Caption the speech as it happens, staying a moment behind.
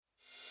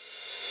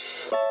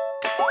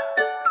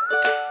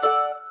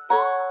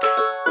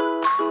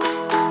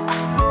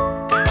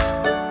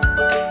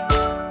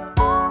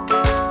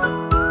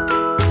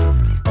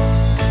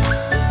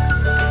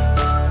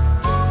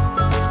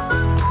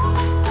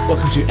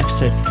Welcome to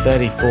episode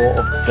 34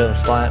 of The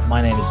Fearless Flyer.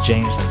 My name is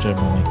James. I'm joined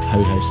by my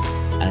co-host,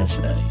 as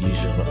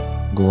usual,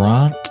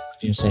 Grant.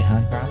 Do you say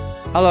hi, Grant?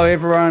 Hello,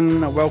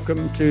 everyone.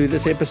 Welcome to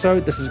this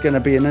episode. This is going to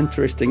be an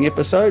interesting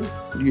episode.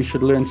 You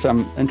should learn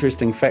some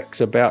interesting facts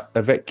about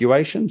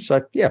evacuation.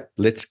 So,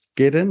 let's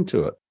get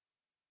into it.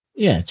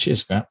 Yeah,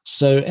 cheers, Grant.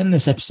 So in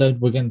this episode,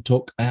 we're going to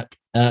talk about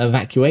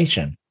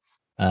evacuation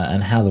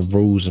and how the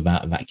rules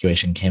about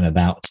evacuation came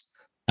about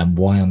and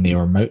why on the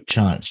remote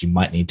chance you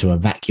might need to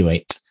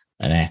evacuate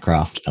an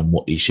aircraft and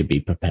what you should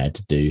be prepared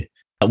to do.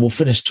 We'll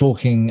finish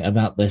talking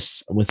about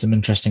this with some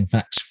interesting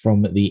facts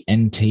from the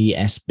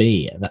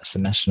NTSB. That's the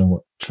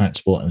National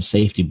Transport and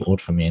Safety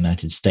Board from the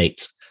United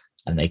States.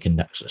 And they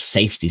conducted a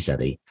safety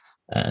study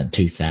in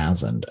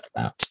 2000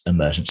 about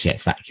emergency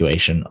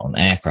evacuation on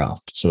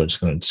aircraft. So we're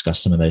just going to discuss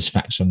some of those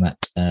facts from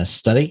that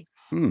study.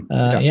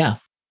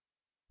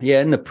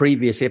 Yeah, in the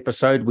previous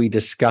episode, we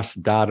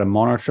discussed data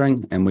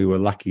monitoring, and we were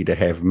lucky to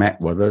have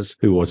Matt with us,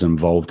 who was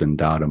involved in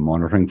data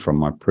monitoring from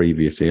my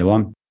previous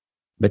airline.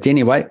 But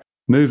anyway,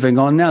 moving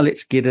on now,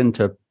 let's get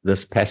into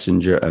this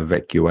passenger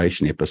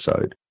evacuation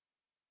episode.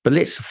 But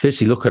let's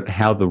firstly look at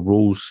how the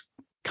rules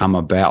come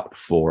about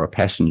for a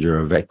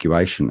passenger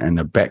evacuation and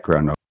the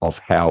background of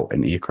how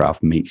an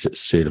aircraft meets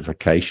its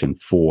certification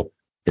for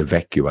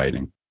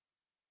evacuating.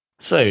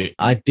 So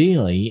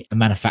ideally, a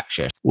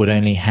manufacturer would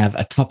only have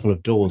a couple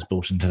of doors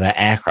built into their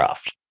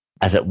aircraft,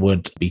 as it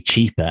would be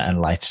cheaper and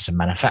lighter to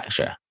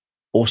manufacture.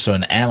 Also,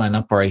 an airline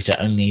operator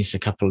only needs a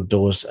couple of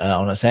doors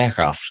on its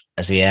aircraft,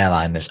 as the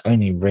airline is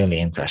only really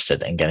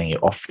interested in getting you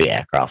off the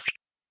aircraft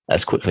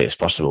as quickly as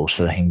possible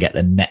so they can get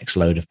the next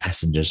load of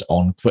passengers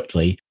on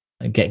quickly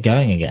and get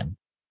going again.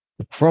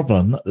 The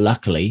problem,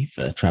 luckily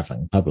for the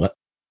travelling public,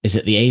 is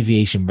that the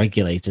aviation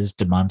regulators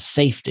demand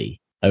safety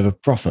over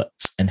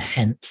profits, and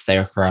hence they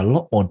require a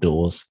lot more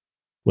doors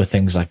with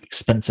things like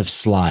expensive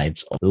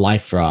slides or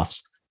life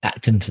rafts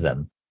packed into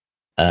them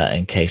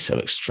in case of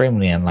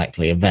extremely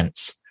unlikely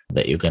events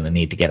that you're going to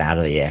need to get out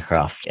of the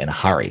aircraft in a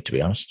hurry, to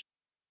be honest.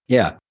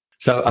 Yeah.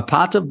 So a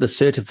part of the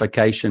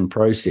certification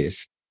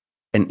process,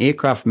 an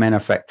aircraft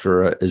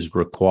manufacturer is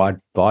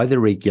required by the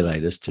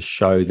regulators to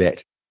show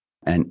that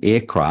an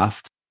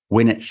aircraft,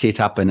 when it's set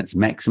up in its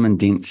maximum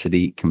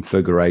density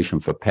configuration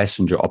for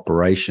passenger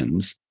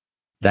operations,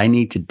 they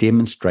need to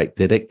demonstrate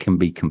that it can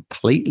be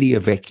completely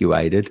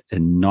evacuated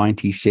in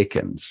 90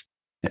 seconds.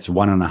 That's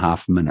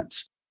 1.5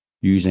 minutes,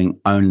 using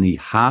only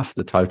half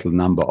the total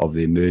number of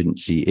the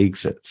emergency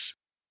exits.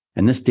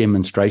 And this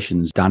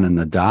demonstration is done in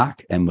the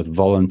dark and with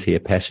volunteer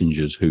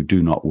passengers who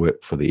do not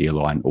work for the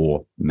airline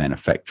or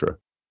manufacturer.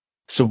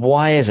 So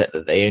why is it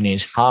that they only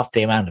use half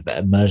the amount of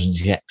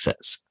emergency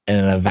exits in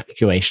an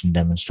evacuation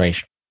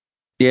demonstration?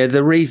 Yeah,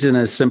 the reason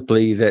is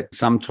simply that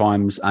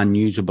sometimes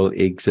unusable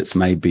exits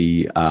may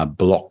be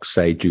blocked,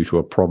 say, due to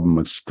a problem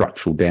with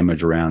structural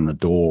damage around the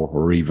door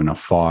or even a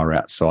fire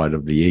outside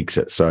of the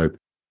exit. So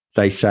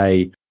they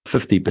say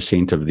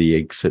 50% of the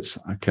exits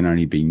can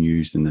only be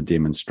used in the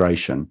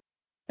demonstration.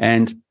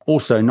 And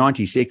also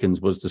 90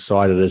 seconds was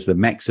decided as the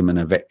maximum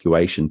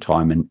evacuation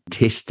time in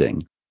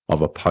testing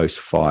of a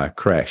post-fire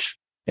crash,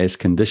 as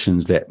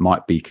conditions that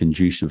might be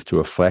conducive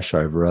to a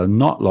flashover are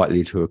not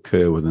likely to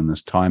occur within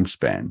this time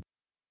span.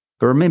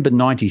 But remember,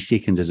 90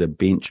 seconds is a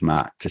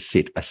benchmark to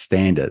set a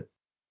standard.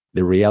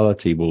 The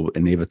reality will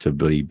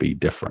inevitably be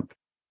different.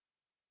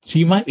 So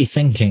you might be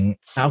thinking,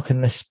 how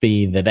can this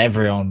be that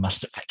everyone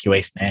must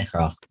evacuate an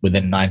aircraft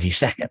within 90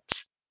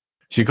 seconds?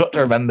 So you've got to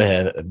remember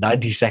here that the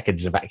 90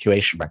 seconds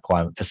evacuation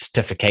requirement for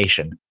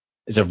certification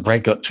is a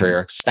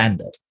regulatory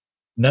standard.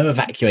 No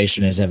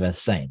evacuation is ever the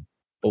same.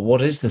 But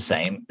what is the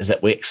same is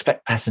that we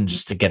expect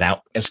passengers to get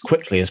out as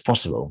quickly as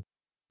possible.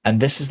 And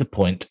this is the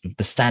point of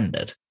the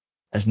standard,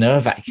 as no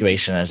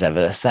evacuation is ever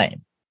the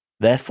same.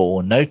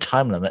 Therefore, no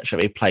time limit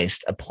should be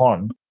placed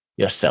upon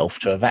yourself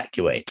to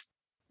evacuate,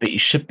 but you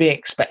should be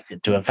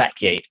expected to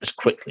evacuate as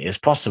quickly as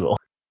possible.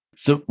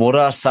 So what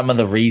are some of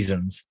the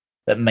reasons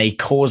that may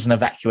cause an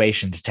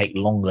evacuation to take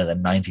longer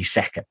than 90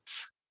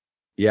 seconds?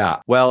 Yeah,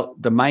 well,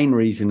 the main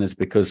reason is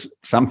because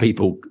some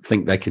people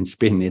think they can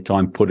spend their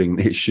time putting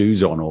their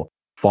shoes on or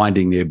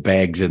finding their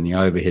bags in the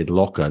overhead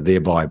locker,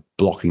 thereby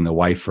blocking the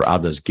way for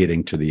others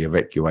getting to the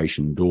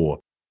evacuation door.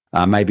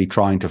 Maybe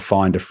trying to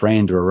find a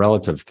friend or a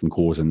relative can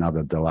cause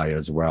another delay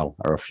as well,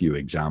 are a few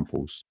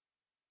examples.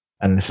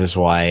 And this is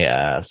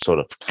why sort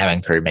of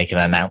cabin crew make an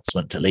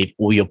announcement to leave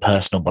all your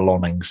personal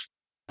belongings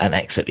and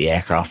exit the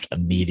aircraft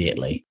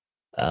immediately.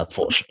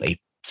 Fortunately,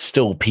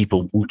 still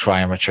people will try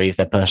and retrieve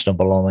their personal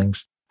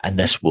belongings, and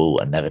this will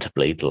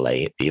inevitably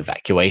delay the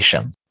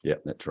evacuation. Yeah,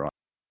 that's right.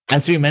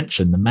 As we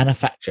mentioned, the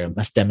manufacturer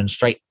must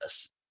demonstrate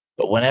this.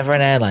 But whenever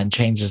an airline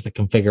changes the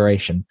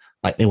configuration,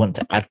 like they want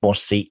to add more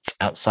seats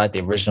outside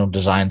the original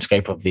design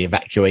scope of the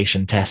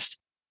evacuation test,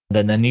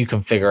 then the new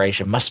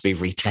configuration must be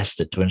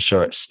retested to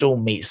ensure it still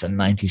meets the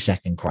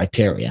 90-second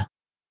criteria.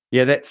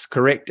 Yeah, that's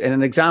correct. And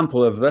an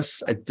example of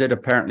this, it did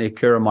apparently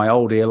occur in my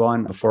old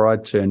airline before I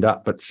turned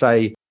up, but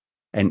say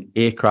an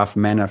aircraft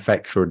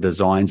manufacturer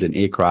designs an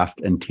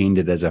aircraft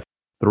intended as a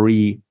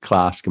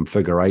three-class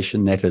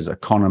configuration. That is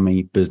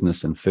economy,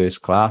 business, and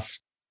first class.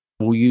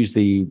 We'll use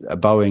the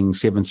Boeing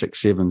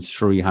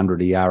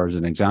 767-300ER as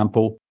an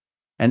example.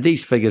 And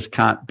these figures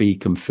can't be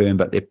confirmed,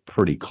 but they're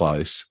pretty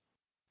close.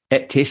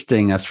 At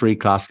testing a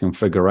three-class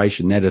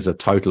configuration, that is a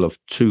total of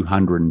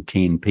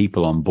 210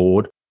 people on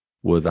board,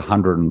 with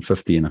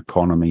 150 in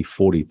economy,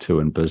 42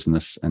 in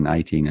business, and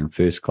 18 in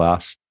first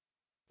class.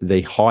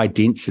 The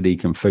high-density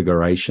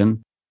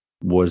configuration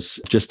was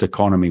just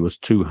economy, was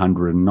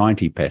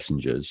 290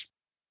 passengers.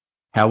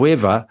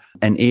 However,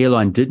 an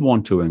airline did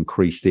want to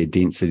increase their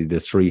density to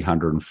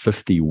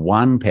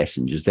 351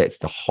 passengers. That's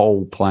the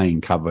whole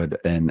plane covered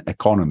in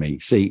economy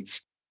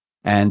seats.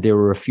 And there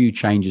were a few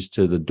changes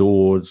to the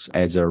doors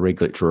as a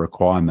regulatory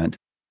requirement.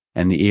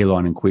 And the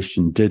airline in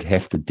question did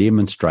have to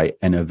demonstrate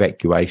an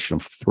evacuation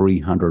of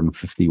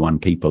 351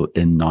 people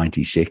in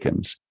 90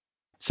 seconds.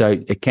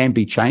 So it can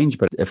be changed,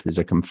 but if there's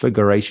a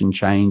configuration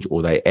change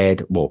or they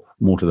add, well,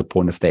 more to the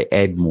point, if they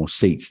add more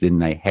seats, then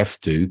they have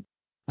to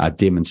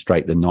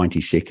demonstrate the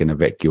 90-second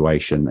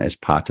evacuation as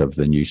part of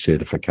the new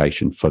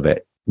certification for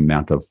that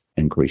amount of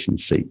increase in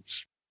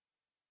seats.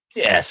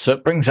 Yeah, so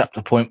it brings up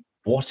the point,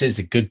 what is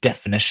a good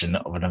definition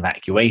of an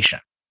evacuation?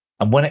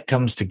 And when it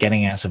comes to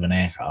getting out of an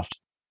aircraft,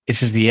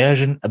 it is the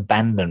urgent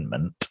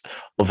abandonment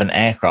of an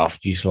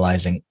aircraft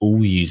utilizing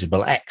all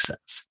usable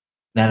exits.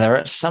 Now, there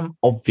are some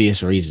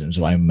obvious reasons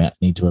why we might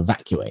need to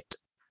evacuate,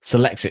 so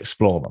let's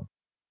explore them.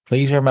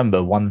 Please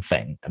remember one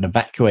thing, an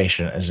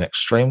evacuation is an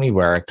extremely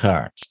rare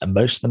occurrence, and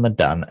most of them are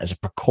done as a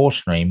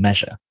precautionary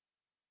measure.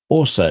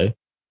 Also,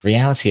 the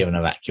reality of an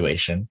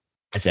evacuation,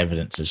 as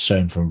evidence is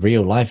shown from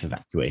real-life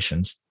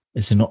evacuations,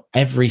 is that not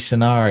every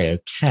scenario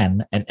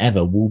can and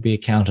ever will be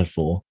accounted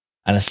for,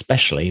 and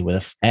especially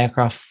with an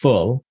aircraft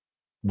full,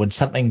 when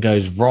something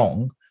goes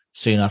wrong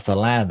soon after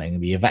landing,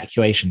 the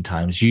evacuation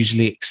times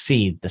usually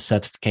exceed the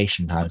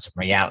certification times in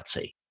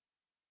reality.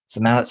 So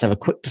now let's have a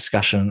quick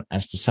discussion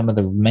as to some of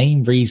the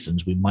main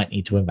reasons we might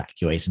need to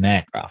evacuate an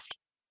aircraft.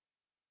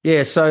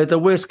 Yeah, so the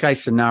worst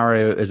case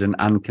scenario is an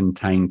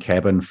uncontained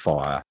cabin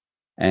fire,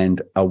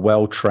 and a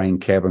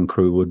well-trained cabin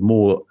crew would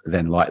more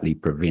than likely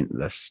prevent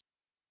this.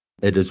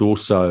 It is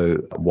also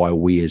why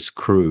we as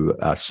crew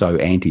are so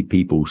anti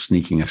people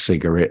sneaking a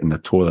cigarette in the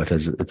toilet,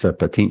 as it's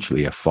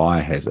potentially a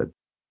fire hazard.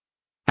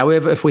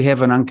 However, if we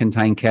have an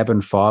uncontained cabin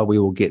fire, we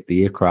will get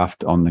the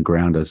aircraft on the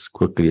ground as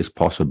quickly as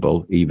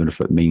possible, even if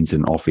it means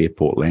an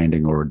off-airport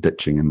landing or a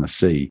ditching in the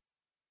sea.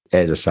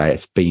 As I say,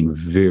 it's been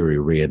very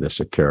rare, this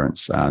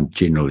occurrence,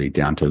 generally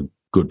down to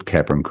good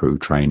cabin crew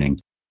training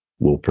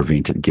will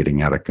prevent it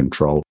getting out of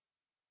control.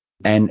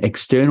 An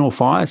external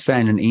fire, say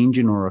in an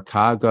engine or a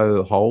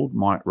cargo hold,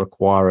 might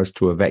require us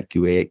to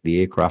evacuate the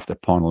aircraft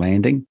upon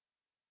landing.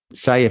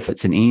 Say if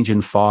it's an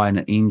engine fire and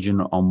an engine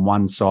on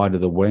one side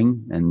of the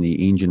wing and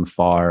the engine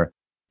fire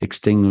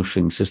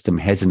extinguishing system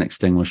hasn't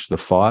extinguished the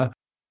fire,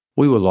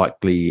 we will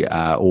likely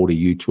order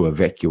you to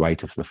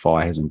evacuate if the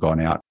fire hasn't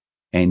gone out.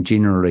 And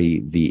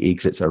generally, the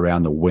exits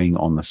around the wing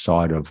on the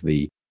side of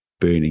the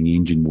burning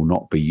engine will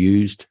not be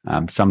used.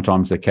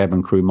 Sometimes the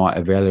cabin crew might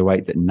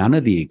evaluate that none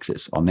of the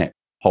exits on that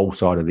whole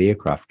side of the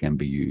aircraft can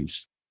be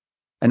used.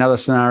 Another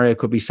scenario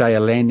could be, say, a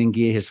landing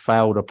gear has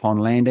failed upon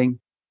landing.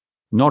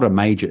 Not a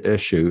major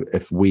issue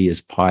if we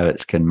as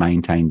pilots can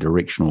maintain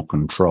directional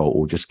control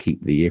or just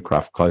keep the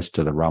aircraft close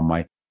to the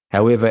runway.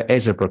 However,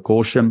 as a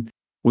precaution,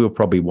 we'll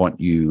probably want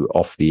you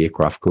off the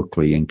aircraft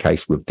quickly in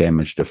case we've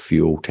damaged a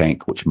fuel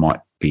tank, which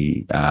might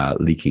be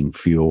leaking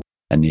fuel,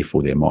 and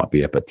therefore there might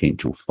be a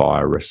potential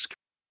fire risk.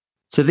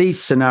 So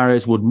these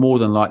scenarios would more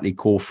than likely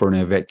call for an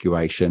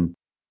evacuation.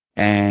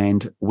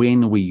 And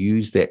when we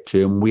use that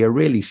term, we are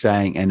really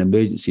saying an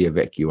emergency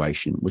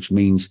evacuation, which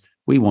means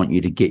we want you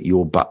to get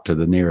your butt to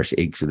the nearest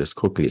exit as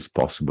quickly as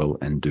possible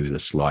and do the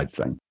slide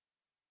thing.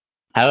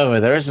 However,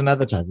 there is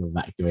another type of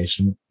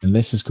evacuation, and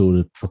this is called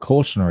a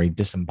precautionary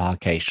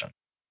disembarkation.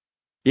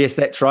 Yes,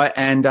 that's right.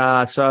 And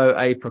so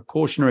a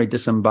precautionary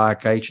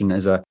disembarkation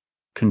is a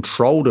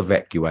controlled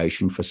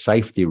evacuation for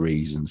safety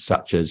reasons,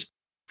 such as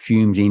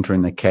fumes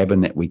entering the cabin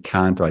that we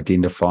can't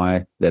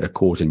identify that are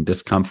causing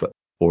discomfort,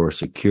 or a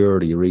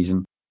security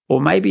reason, or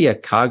maybe a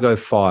cargo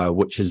fire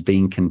which has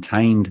been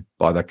contained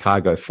by the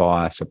cargo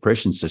fire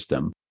suppression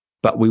system,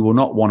 but we will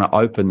not want to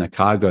open the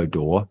cargo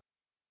door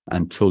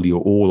until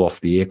you're all off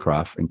the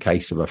aircraft in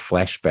case of a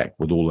flashback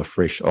with all the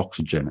fresh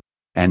oxygen,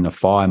 and the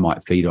fire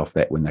might feed off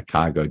that when the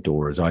cargo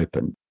door is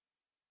open.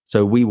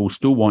 So we will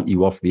still want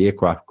you off the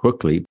aircraft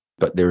quickly,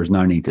 but there is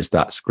no need to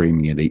start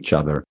screaming at each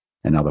other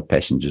and other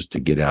passengers to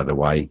get out of the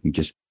way. You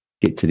just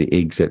get to the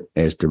exit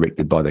as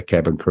directed by the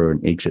cabin crew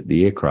and exit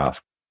the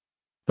aircraft.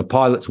 The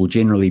pilots will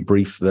generally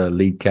brief the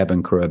lead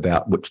cabin crew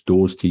about which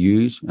doors to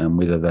use and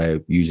whether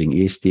they're using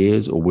air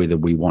stairs or whether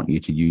we want you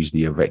to use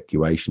the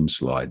evacuation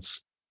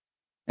slides.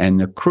 And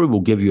the crew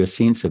will give you a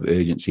sense of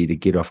urgency to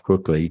get off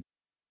quickly,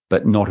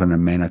 but not in a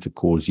manner to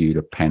cause you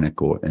to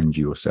panic or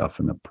injure yourself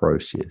in the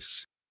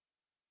process.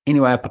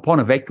 Anyway, upon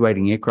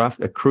evacuating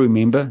aircraft, a crew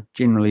member,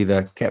 generally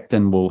the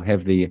captain, will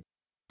have the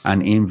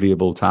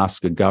unenviable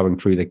task of going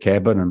through the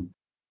cabin and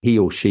he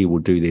or she will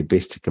do their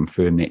best to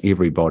confirm that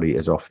everybody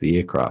is off the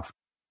aircraft.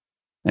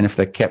 And if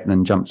the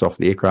captain jumps off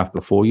the aircraft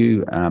before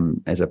you,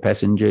 as a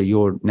passenger,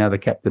 you're now the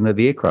captain of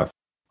the aircraft.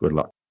 Good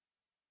luck.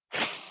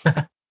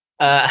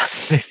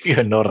 If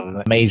you're not at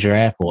a major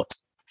airport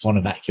upon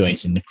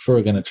evacuating, the crew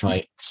are going to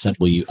try to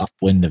settle you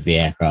upwind of the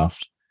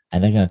aircraft,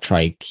 and they're going to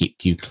try to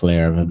keep you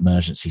clear of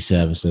emergency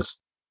services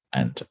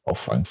and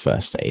offering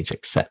first aid,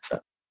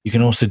 etc. You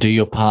can also do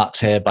your part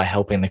here by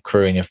helping the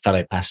crew and your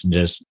fellow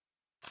passengers,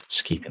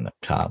 just keeping them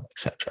calm,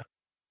 etc.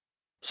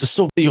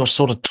 So your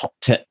sort of top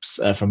tips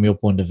from your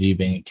point of view,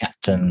 being a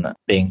captain,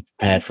 being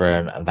prepared for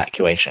an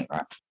evacuation,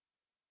 right?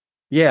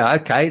 Yeah,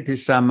 okay.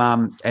 There's some,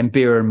 and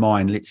bear in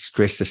mind, let's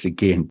stress this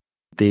again.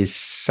 There's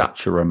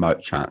such a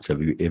remote chance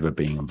of you ever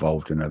being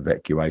involved in an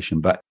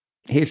evacuation. But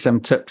here's some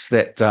tips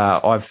that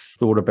I've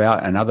thought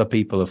about and other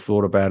people have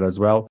thought about as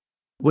well.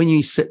 When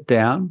you sit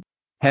down,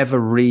 have a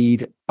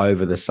read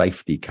over the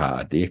safety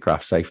card, the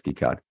aircraft safety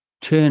card.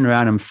 Turn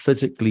around and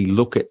physically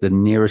look at the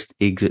nearest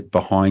exit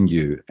behind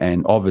you.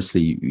 And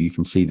obviously, you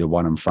can see the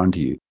one in front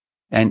of you.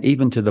 And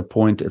even to the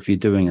point, if you're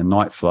doing a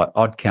night flight,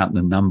 I'd count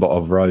the number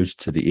of rows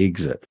to the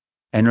exit.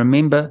 And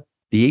remember,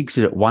 the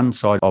exit at one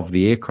side of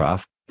the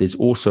aircraft, there's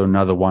also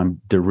another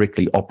one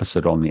directly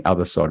opposite on the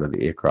other side of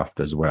the aircraft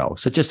as well.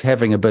 So just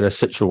having a bit of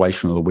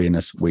situational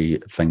awareness where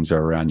things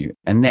are around you.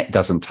 And that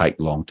doesn't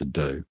take long to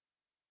do.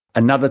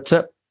 Another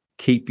tip,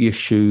 keep your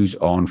shoes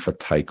on for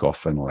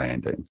takeoff and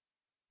landing.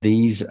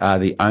 These are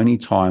the only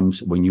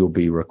times when you'll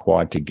be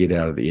required to get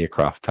out of the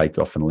aircraft,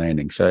 takeoff and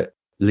landing. So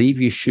leave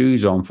your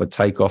shoes on for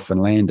takeoff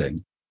and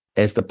landing.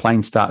 As the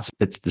plane starts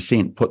its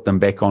descent, put them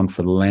back on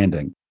for the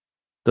landing.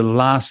 The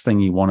last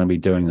thing you want to be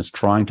doing is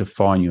trying to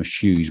find your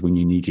shoes when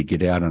you need to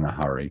get out in a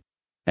hurry.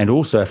 And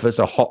also, if it's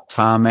a hot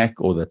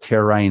tarmac or the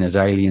terrain is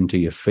alien to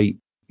your feet,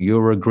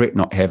 you'll regret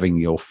not having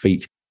your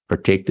feet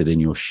protected in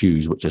your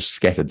shoes, which are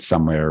scattered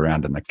somewhere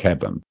around in the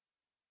cabin.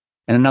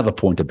 And another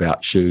point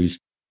about shoes,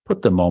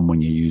 put them on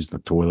when you use the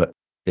toilet.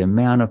 The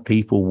amount of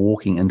people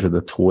walking into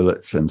the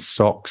toilets in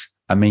socks,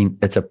 I mean,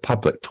 it's a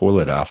public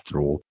toilet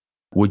after all.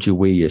 Would you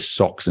wear your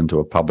socks into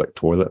a public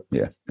toilet?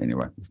 Yeah,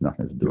 anyway, there's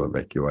nothing to do with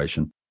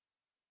evacuation.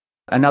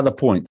 Another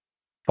point,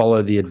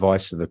 follow the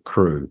advice of the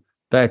crew.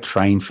 They're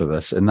trained for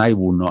this and they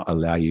will not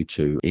allow you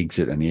to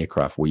exit an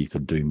aircraft where you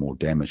could do more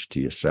damage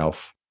to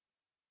yourself.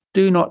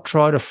 Do not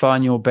try to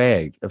find your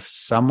bag. If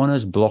someone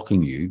is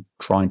blocking you,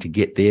 trying to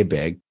get their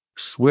bag,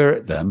 swear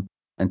at them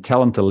and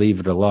tell them to leave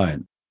it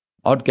alone.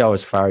 I'd go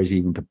as far as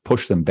even to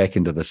push them back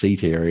into the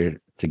seat area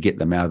to get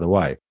them out of the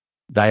way.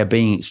 They are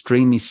being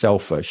extremely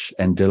selfish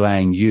and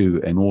delaying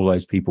you and all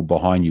those people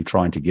behind you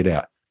trying to get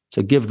out.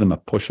 So give them a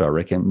push, I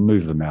reckon,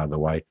 move them out of the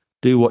way.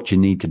 Do what you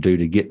need to do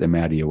to get them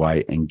out of your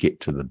way and get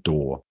to the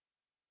door.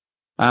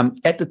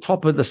 At the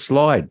top of the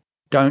slide,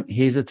 don't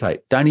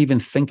hesitate. Don't even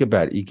think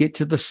about it. You get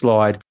to the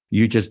slide,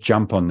 you just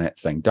jump on that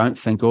thing. Don't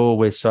think, oh,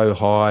 we're so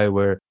high,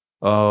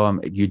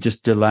 you're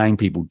just delaying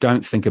people.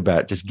 Don't think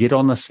about it. Just get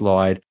on the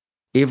slide.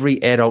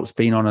 Every adult's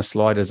been on a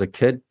slide as a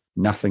kid.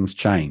 Nothing's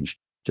changed.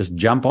 Just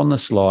jump on the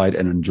slide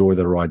and enjoy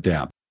the ride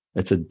down.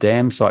 It's a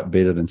damn sight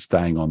better than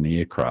staying on the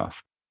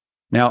aircraft.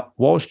 Now,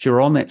 whilst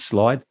you're on that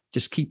slide,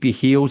 just keep your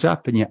heels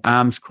up and your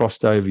arms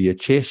crossed over your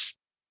chest.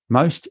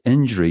 Most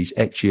injuries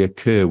actually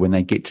occur when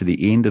they get to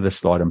the end of the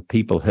slide and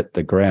people hit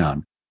the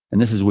ground. And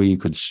this is where you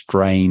could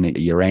strain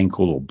your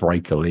ankle or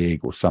break a leg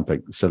or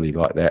something silly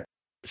like that.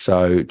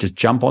 So just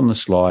jump on the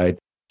slide,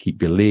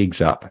 keep your legs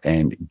up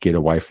and get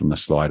away from the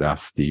slide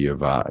after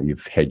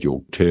you've had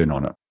your turn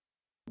on it.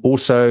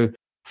 Also,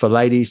 for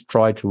ladies,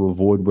 try to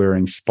avoid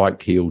wearing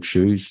spiked-heeled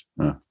shoes.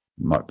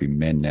 Might be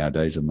men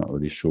nowadays. I'm not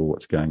really sure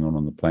what's going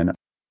on the planet.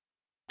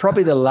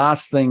 Probably the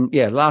last thing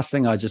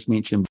I just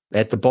mentioned,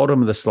 at the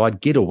bottom of the slide,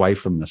 get away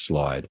from the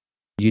slide.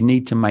 You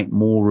need to make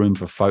more room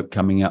for folk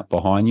coming up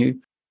behind you.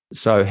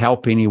 So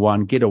help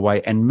anyone get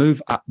away and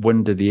move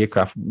upwind of the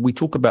aircraft. We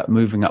talk about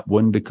moving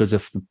upwind because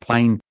if the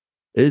plane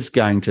is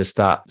going to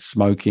start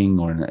smoking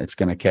or it's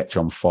going to catch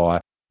on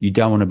fire, you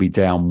don't want to be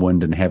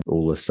downwind and have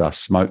all this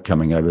smoke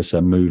coming over.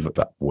 So move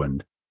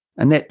upwind.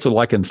 And that's all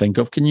I can think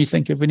of. Can you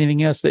think of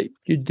anything else that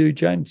you'd do,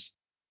 James?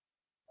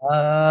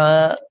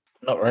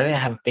 Not really. I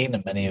haven't been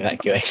in many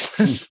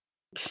evacuations.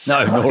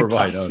 No, nor have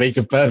I. Speak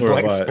of personal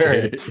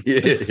experience.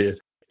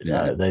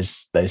 Yeah.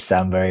 Those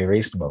sound very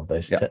reasonable,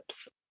 those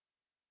tips.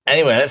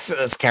 Anyway,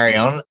 let's carry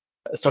on.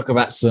 Let's talk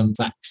about some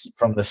facts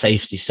from the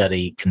safety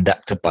study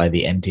conducted by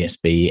the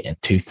NTSB in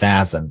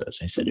 2000, as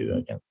I said we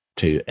were going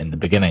to in the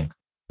beginning.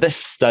 This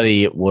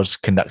study was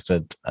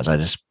conducted, as I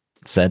just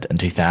said, in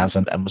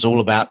 2000 and was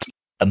all about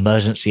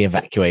emergency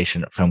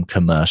evacuation from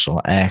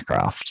commercial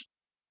aircraft.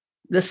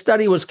 The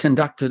study was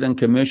conducted in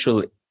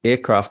commercial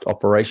aircraft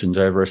operations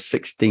over a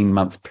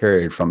 16-month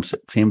period from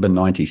September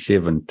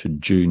 97 to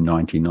June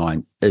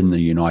 99 in the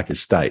United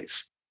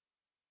States,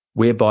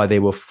 whereby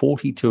there were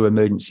 42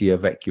 emergency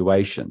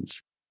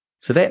evacuations.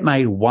 So that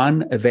made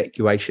one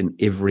evacuation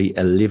every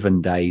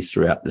 11 days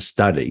throughout the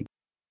study.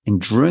 And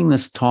during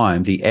this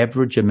time, the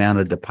average amount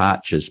of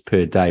departures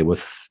per day were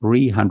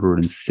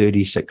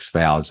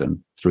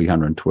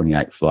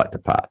 336,328 flight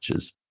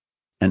departures.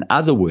 In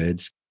other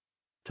words,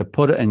 to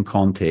put it in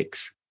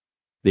context,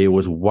 there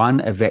was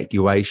one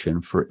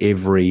evacuation for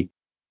every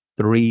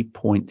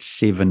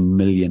 3.7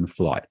 million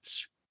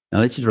flights. Now,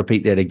 let's just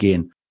repeat that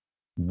again.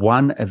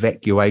 One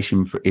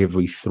evacuation for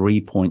every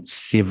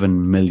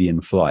 3.7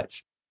 million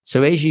flights.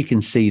 So as you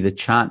can see, the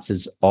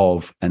chances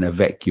of an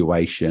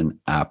evacuation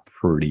are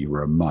pretty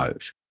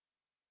remote.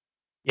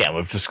 Yeah,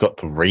 we've just got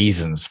the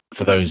reasons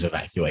for those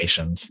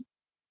evacuations.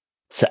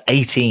 So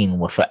 18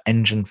 were for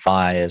engine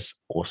fires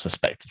or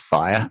suspected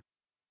fire.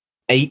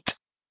 8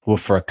 were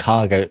for a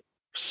cargo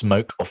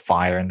smoke or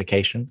fire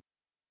indication.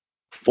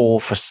 4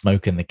 for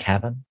smoke in the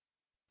cabin.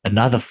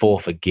 Another 4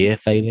 for gear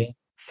failure.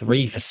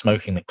 3 for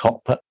smoking the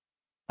cockpit.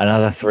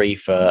 Another 3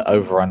 for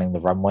overrunning the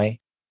runway.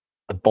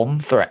 The bomb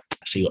threat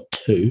actually got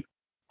 2,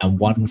 and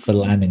 1 for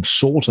landing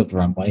short of the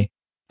runway,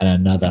 and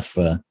another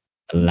for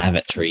a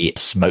lavatory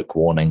smoke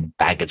warning,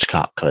 baggage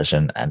cart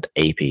collision, and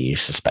APU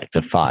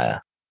suspected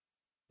fire.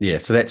 Yeah,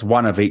 so that's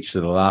one of each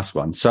of the last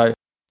one. So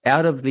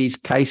out of these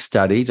case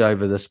studies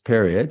over this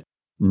period,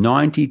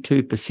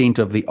 92%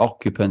 of the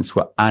occupants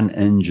were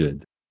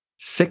uninjured.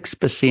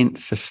 6%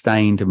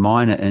 sustained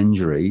minor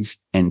injuries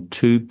and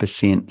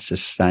 2%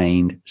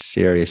 sustained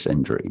serious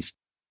injuries.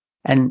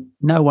 And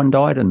no one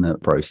died in the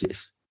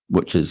process,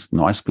 which is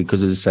nice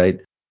because, as I say,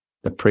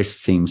 the press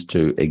seems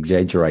to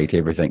exaggerate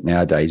everything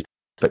nowadays.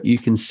 But you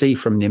can see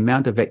from the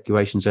amount of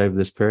evacuations over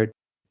this period,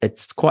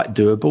 it's quite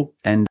doable.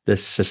 And the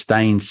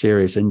sustained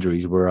serious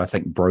injuries were, I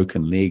think,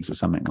 broken legs or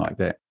something like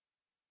that.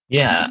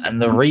 Yeah,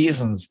 and the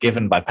reasons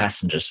given by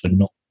passengers for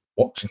not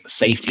watching the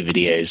safety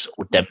videos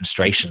or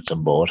demonstrations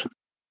on board,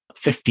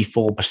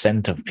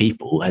 54% of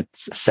people had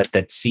said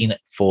they'd seen it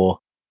for,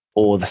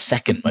 or the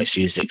second most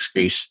used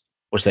excuse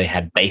was they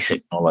had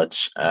basic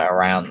knowledge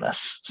around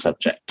this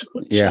subject,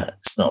 which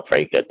it's not a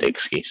very good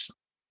excuse.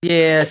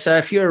 Yeah, so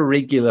if you're a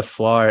regular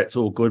flyer, it's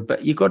all good.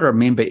 But you've got to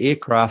remember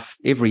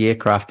every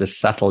aircraft is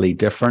subtly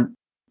different.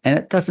 And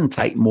it doesn't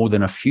take more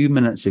than a few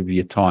minutes of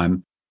your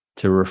time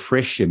to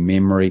refresh your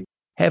memory,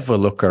 have a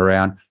look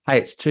around. Hey,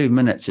 it's 2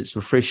 minutes. It's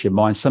refresh your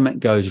mind. Something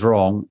goes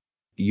wrong.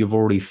 You've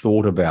already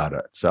thought about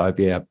it. So,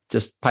 yeah,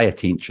 just pay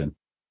attention.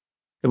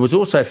 It was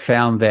also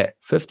found that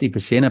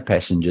 50% of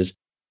passengers,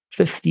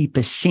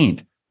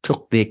 50%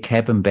 took their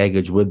cabin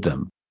baggage with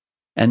them.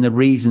 And the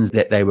reasons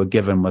that they were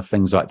given were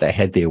things like they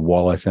had their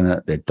wallet in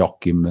it, their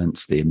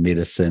documents, their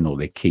medicine, or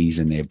their keys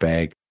in their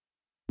bag.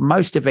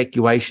 Most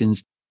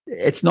evacuations,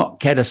 it's not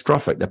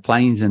catastrophic. The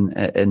plane's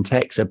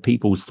intact, so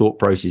people's thought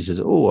process is,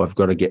 I've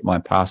got to get my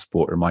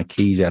passport or my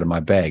keys out of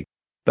my bag.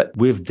 But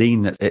we've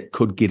deemed that it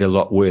could get a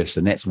lot worse,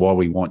 and that's why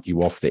we want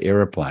you off the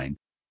aeroplane.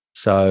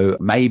 So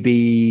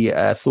maybe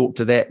thought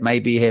to that,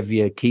 maybe have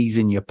your keys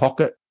in your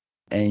pocket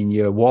and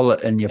your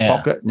wallet in your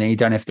pocket, and then you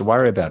don't have to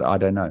worry about it. I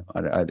don't know.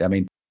 I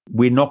mean,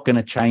 we're not going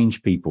to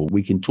change people.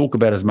 We can talk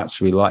about as much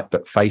as we like,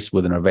 but faced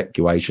with an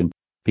evacuation,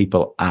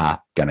 people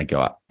are going to go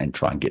up and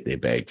try and get their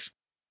bags,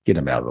 get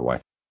them out of the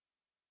way.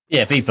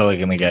 Yeah, people are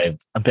going to go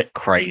a bit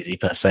crazy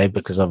per se,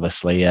 because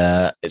obviously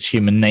it's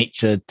human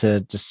nature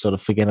to just sort of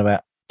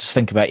just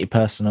think about your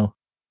personal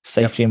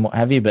safety and what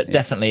have you. But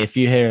definitely, if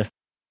you hear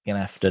you're going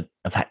to have to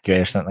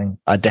evacuate or something,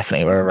 I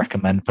definitely would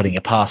recommend putting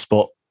your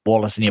passport,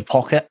 wallet in your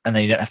pocket, and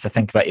then you don't have to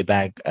think about your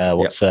bag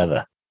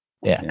whatsoever.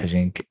 Yeah, because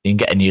you can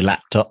get a new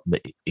laptop,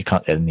 but you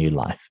can't get a new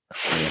life.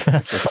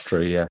 That's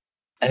true, yeah.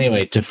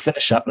 Anyway, to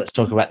finish up, let's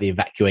talk about the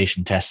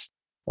evacuation tests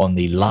on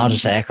the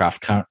largest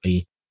aircraft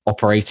currently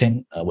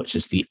operating, which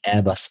is the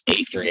Airbus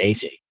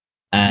A380.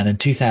 And in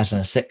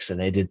 2006,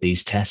 they did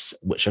these tests,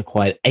 which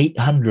required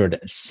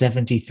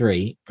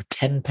 873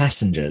 pretend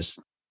passengers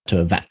to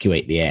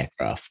evacuate the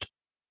aircraft.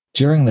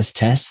 During this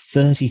test,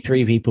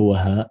 33 people were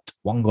hurt,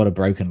 1 got a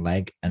broken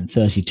leg, and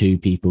 32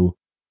 people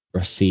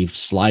received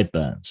slide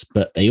burns,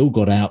 but they all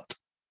got out.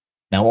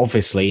 Now,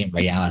 obviously, in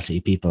reality,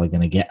 people are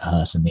going to get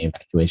hurt in the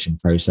evacuation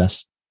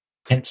process,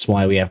 hence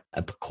why we have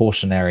a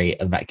precautionary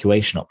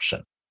evacuation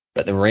option.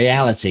 But the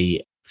reality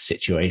of the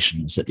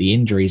situation is that the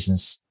injuries, and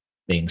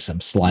being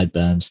some slide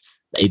burns,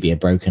 maybe a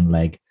broken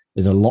leg,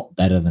 is a lot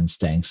better than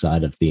staying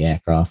inside of the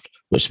aircraft,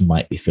 which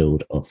might be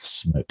filled of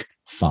smoke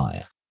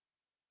fire.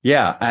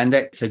 Yeah, and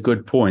that's a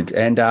good point.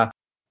 And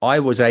I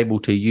was able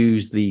to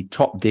use the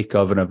top deck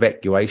of an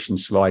evacuation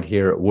slide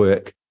here at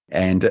work,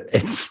 and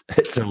it's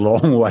a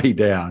long way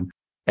down.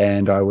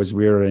 And I was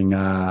wearing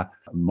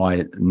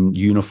my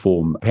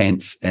uniform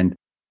pants, and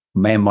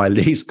man, my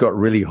legs got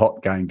really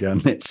hot going down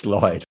that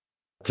slide,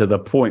 to the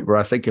point where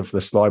I think if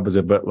the slide was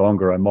a bit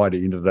longer, I might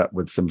have ended up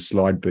with some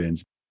slide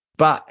burns.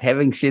 But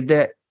having said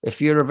that, if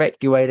you're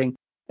evacuating,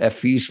 a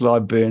few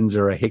slide burns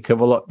are a heck of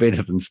a lot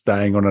better than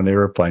staying on an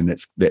airplane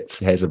that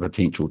has a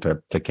potential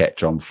to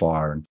catch on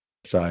fire. And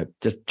so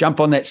just jump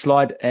on that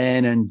slide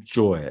and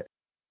enjoy it.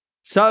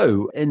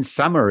 So in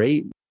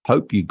summary,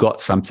 hope you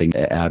got something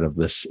out of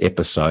this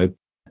episode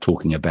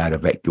talking about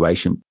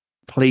evacuation.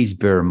 Please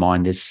bear in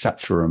mind there's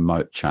such a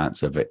remote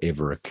chance of it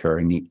ever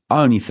occurring. The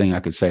only thing I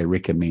could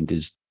recommend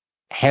is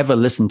have a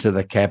listen to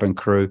the cabin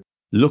crew,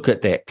 look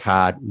at that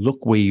card,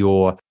 look where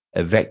your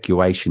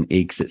evacuation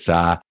exits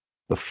are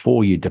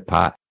before you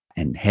depart,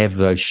 and have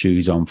those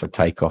shoes on for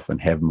takeoff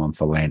and have them on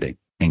for landing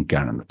and go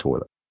in the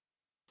toilet.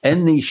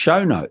 In the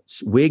show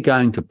notes, we're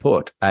going to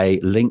put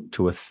a link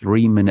to a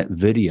 3-minute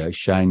video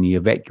showing the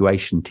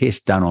evacuation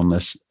test done on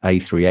this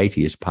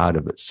A380 as part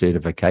of its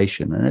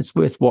certification, and it's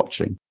worth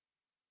watching.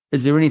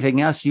 Is there anything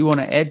else you want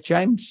to add,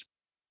 James?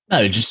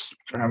 No, just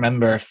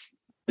remember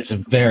there's a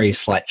very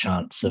slight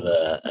chance of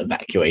an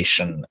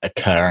evacuation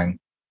occurring.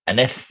 And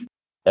if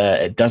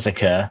it does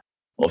occur,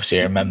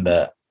 obviously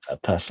remember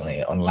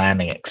personally on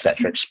landing,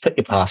 etc., just put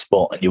your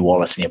passport and your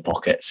wallet in your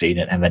pocket so you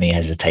don't have any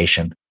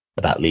hesitation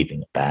about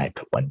leaving a bag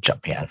when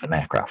jumping out of an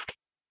aircraft.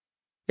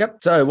 Yep.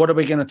 So what are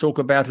we going to talk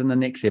about in the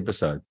next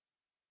episode?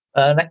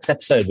 Next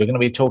episode, we're going to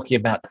be talking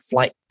about the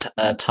flight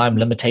time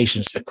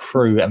limitations for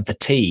crew and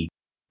fatigue,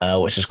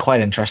 which is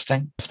quite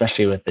interesting,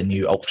 especially with the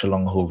new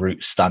ultra-long haul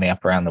routes starting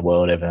up around the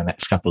world over the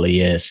next couple of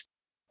years.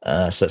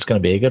 So it's going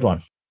to be a good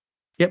one.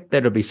 Yep,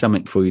 that'll be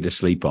something for you to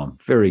sleep on.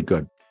 Very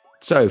good.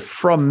 So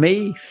from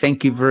me,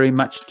 thank you very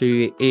much to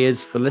your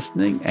ears for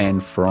listening,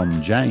 and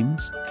from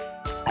James,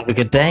 have a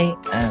good day,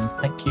 and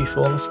thank you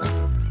for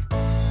listening.